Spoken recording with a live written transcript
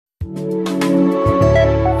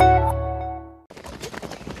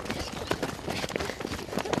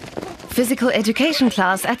physical education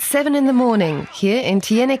class at 7 in the morning, here in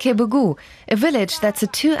Tieneke-Bougou, a village that's a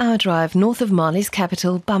 2-hour drive north of Mali's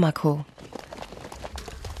capital, Bamako.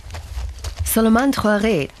 Solomon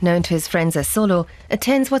Traoré, known to his friends as Solo,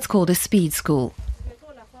 attends what's called a speed school.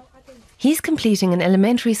 He's completing an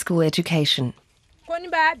elementary school education.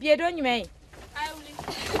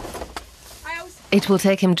 It will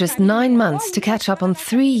take him just 9 months to catch up on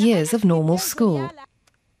 3 years of normal school.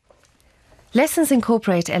 Lessons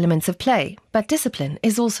incorporate elements of play, but discipline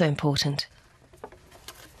is also important.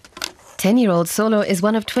 10-year-old Solo is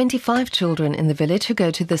one of 25 children in the village who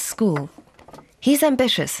go to this school. He's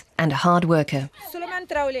ambitious and a hard worker.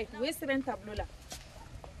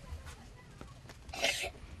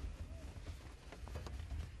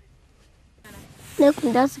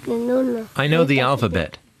 I know the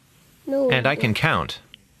alphabet, and I can count.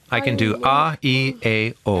 I can do A, I,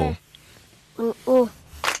 A, O.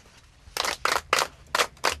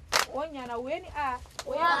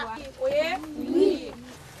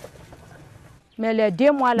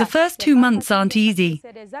 The first 2 months aren't easy.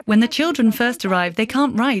 When the children first arrive, they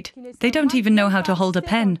can't write. They don't even know how to hold a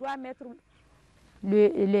pen.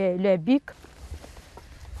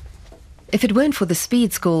 If it weren't for the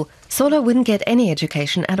speed school, Solo wouldn't get any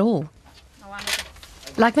education at all.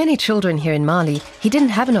 Like many children here in Mali, he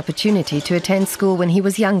didn't have an opportunity to attend school when he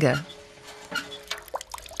was younger.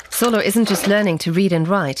 Solo isn't just learning to read and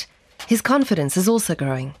write. His confidence is also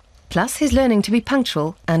growing. Plus, he's learning to be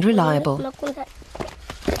punctual and reliable.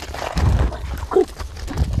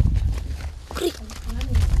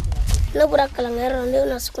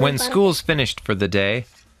 When school's finished for the day,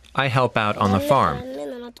 I help out on the farm.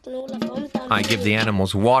 I give the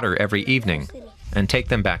animals water every evening and take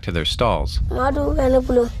them back to their stalls.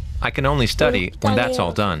 I can only study when that's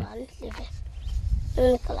all done.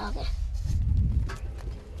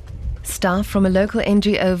 Staff from a local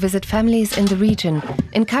NGO visit families in the region,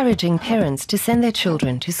 encouraging parents to send their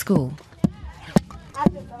children to school.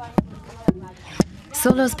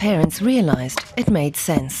 Solo's parents realized it made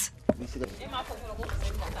sense.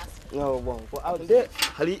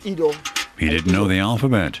 He didn't know the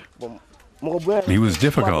alphabet. He was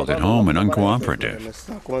difficult at home and uncooperative.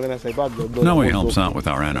 Now he helps out with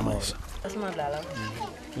our animals.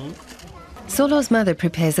 Solo's mother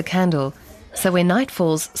prepares a candle, so when night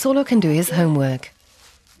falls, Solo can do his homework.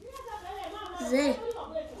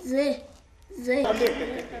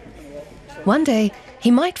 One day,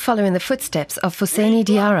 he might follow in the footsteps of Fousseni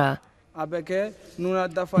Diarra.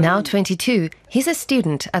 Now 22, he's a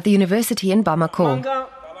student at the university in Bamako.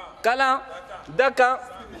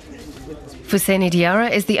 Fousseni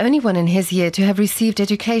Diarra is the only one in his year to have received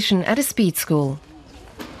education at a speed school.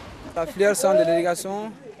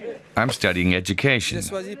 I'm studying education.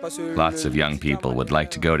 Lots of young people would like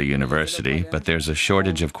to go to university, but there's a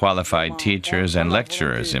shortage of qualified teachers and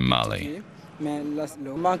lecturers in Mali.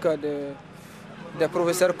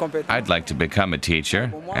 I'd like to become a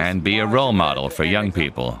teacher and be a role model for young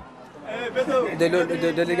people.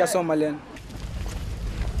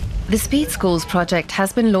 The Speed Schools project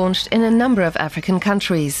has been launched in a number of African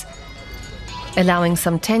countries, allowing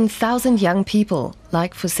some 10,000 young people,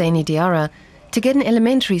 like Fousseni Diarra, to get an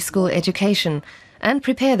elementary school education and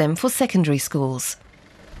prepare them for secondary schools.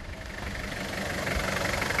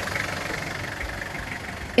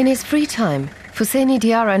 In his free time, Fousseni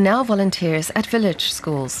Diarra now volunteers at village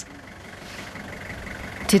schools.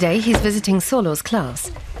 Today he's visiting Solo's class.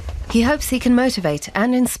 He hopes he can motivate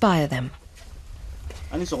and inspire them.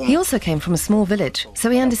 He also came from a small village, so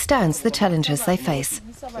he understands the challenges they face.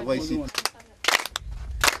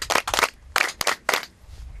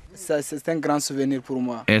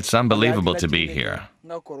 It's unbelievable to be here.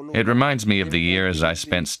 It reminds me of the years I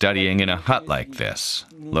spent studying in a hut like this,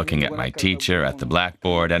 looking at my teacher at the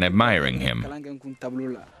blackboard and admiring him.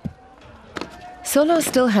 Solo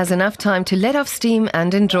still has enough time to let off steam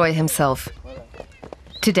and enjoy himself.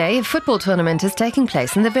 Today, a football tournament is taking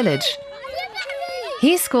place in the village.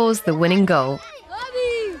 He scores the winning goal.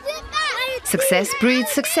 Success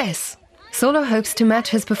breeds success. Solo hopes to match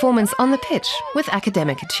his performance on the pitch with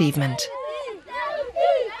academic achievement.